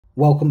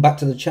Welcome back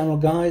to the channel,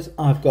 guys.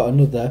 I've got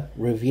another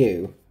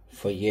review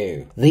for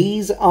you.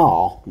 These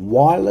are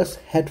wireless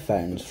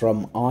headphones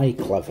from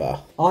iClever.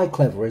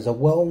 iClever is a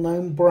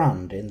well-known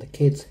brand in the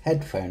kids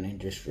headphone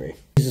industry.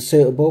 These are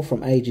suitable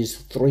from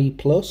ages 3+.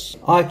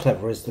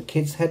 iClever is the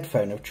kids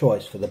headphone of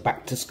choice for the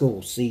back to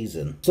school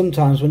season.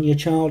 Sometimes when your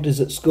child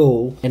is at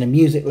school in a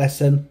music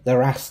lesson,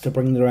 they're asked to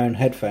bring their own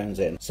headphones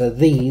in. So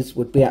these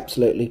would be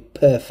absolutely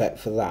perfect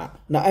for that.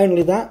 Not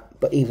only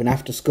that, but even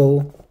after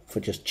school, for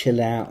just chill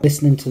out,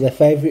 listening to their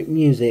favourite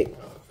music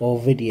or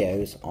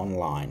videos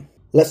online.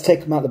 Let's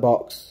take them out of the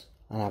box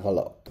and have a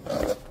look.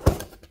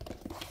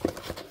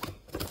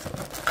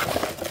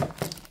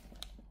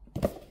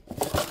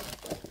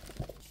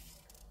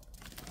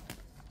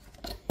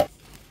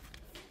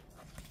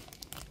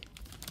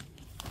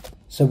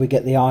 So we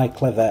get the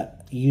iClever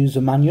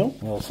user manual.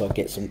 We also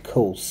get some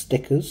cool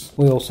stickers.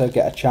 We also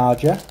get a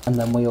charger, and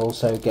then we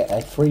also get a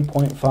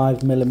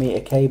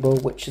 3.5mm cable,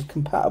 which is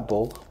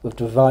compatible with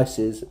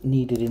devices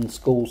needed in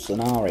school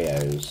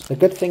scenarios. The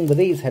good thing with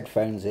these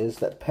headphones is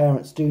that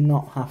parents do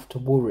not have to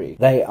worry.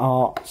 They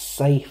are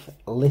safe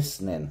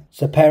listening,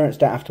 so parents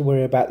don't have to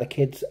worry about the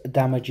kids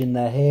damaging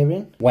their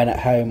hearing when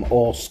at home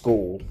or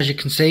school. As you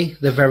can see,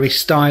 they're very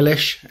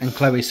stylish, and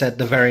Chloe said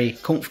they're very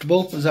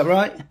comfortable. Is that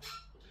right?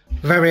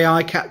 Very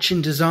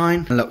eye-catching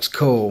design, and looks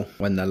cool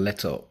when they're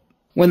lit up.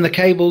 When the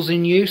cable's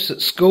in use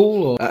at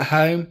school or at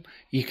home,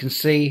 you can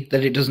see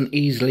that it doesn't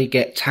easily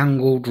get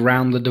tangled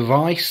around the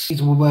device.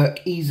 These will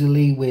work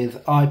easily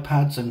with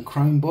iPads and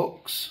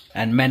Chromebooks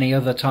and many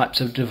other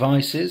types of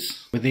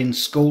devices within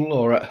school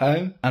or at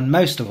home. And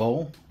most of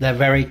all, they're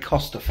very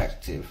cost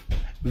effective,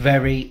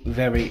 very,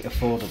 very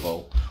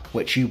affordable,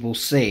 which you will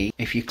see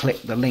if you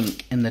click the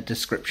link in the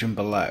description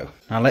below.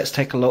 Now let's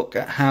take a look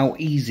at how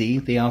easy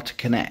they are to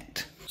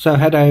connect. So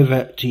head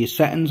over to your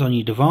settings on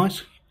your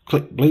device,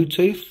 click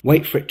Bluetooth,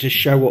 wait for it to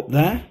show up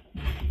there,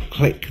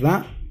 click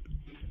that,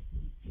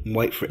 and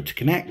wait for it to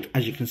connect.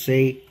 As you can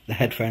see, the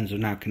headphones are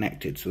now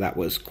connected, so that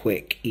was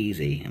quick,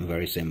 easy, and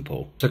very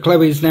simple. So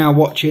Chloe's now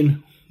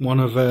watching one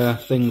of her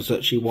things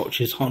that she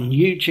watches on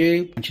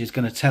YouTube, and she's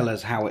going to tell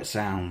us how it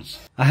sounds.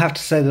 I have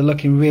to say they're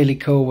looking really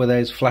cool with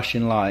those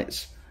flashing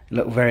lights. They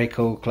look very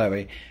cool,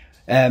 Chloe.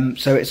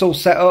 So it's all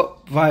set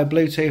up via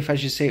Bluetooth.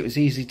 As you see, it was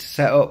easy to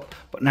set up.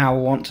 But now I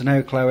want to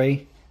know,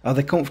 Chloe, are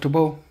they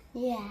comfortable?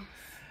 Yeah.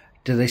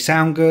 Do they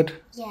sound good?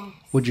 Yes.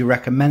 Would you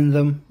recommend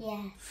them?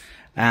 Yes.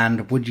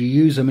 And would you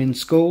use them in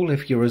school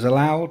if you was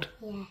allowed?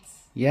 Yes.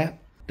 Yeah?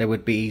 They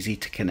would be easy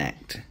to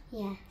connect.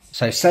 Yes.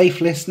 So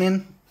safe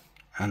listening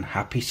and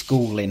happy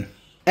schooling.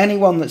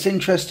 Anyone that's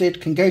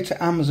interested can go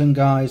to Amazon,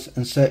 guys,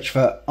 and search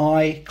for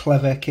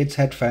iClever Kids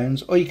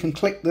Headphones, or you can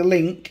click the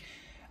link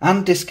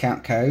and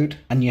discount code,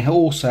 and you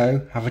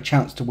also have a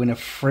chance to win a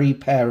free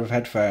pair of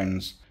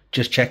headphones.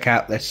 Just check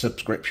out their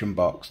subscription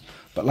box.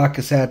 But like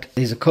I said,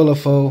 these are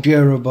colourful,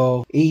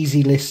 durable,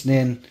 easy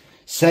listening,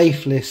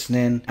 safe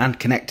listening, and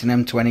connecting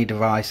them to any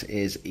device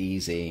is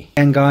easy.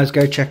 Again, guys,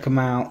 go check them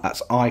out.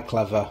 That's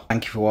iClever.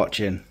 Thank you for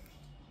watching.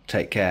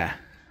 Take care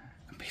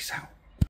and peace out.